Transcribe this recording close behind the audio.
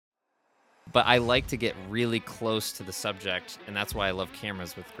But I like to get really close to the subject, and that's why I love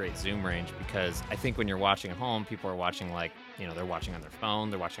cameras with great zoom range, because I think when you're watching at home, people are watching they're watching on their phone,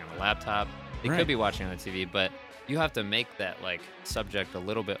 they're watching on a laptop. They could be watching on the TV, but you have to make that subject a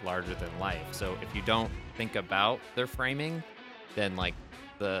little bit larger than life. So if you don't think about their framing, then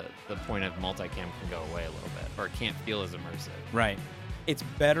the point of multicam can go away a little bit, or it can't feel as immersive. Right. It's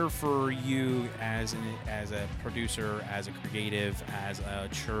better for you as a producer, as a creative, as a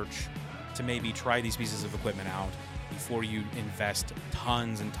church, to maybe try these pieces of equipment out before you invest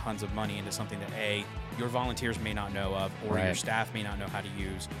tons and tons of money into something that your volunteers may not know of, or your staff may not know how to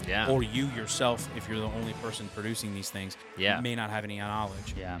use, or you yourself, if you're the only person producing these things, may not have any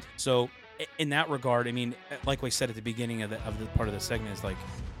knowledge. Yeah. So in that regard, I mean, like we said at the beginning of the part of the segment, is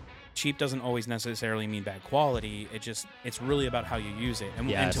cheap doesn't always necessarily mean bad quality. It's really about how you use it.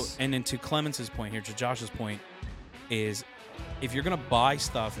 And to Clemence's point here, to Josh's point, is if you're going to buy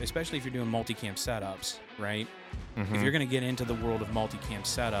stuff, especially if you're doing multicam setups, right? Mm-hmm. If you're going to get into the world of multicam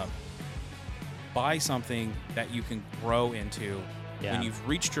setup, buy something that you can grow into. When you've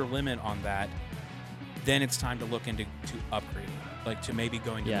reached your limit on that, then it's time to look into upgrading, to maybe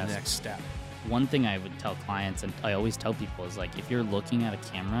going to the next step. One thing I would tell clients, and I always tell people, is if you're looking at a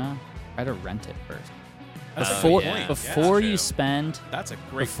camera, try to rent it first. Before you spend, that's a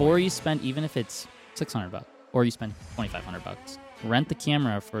great before point. you spend, even if it's $600 or you spend $2,500, rent the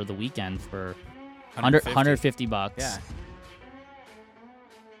camera for the weekend for $150. Yeah.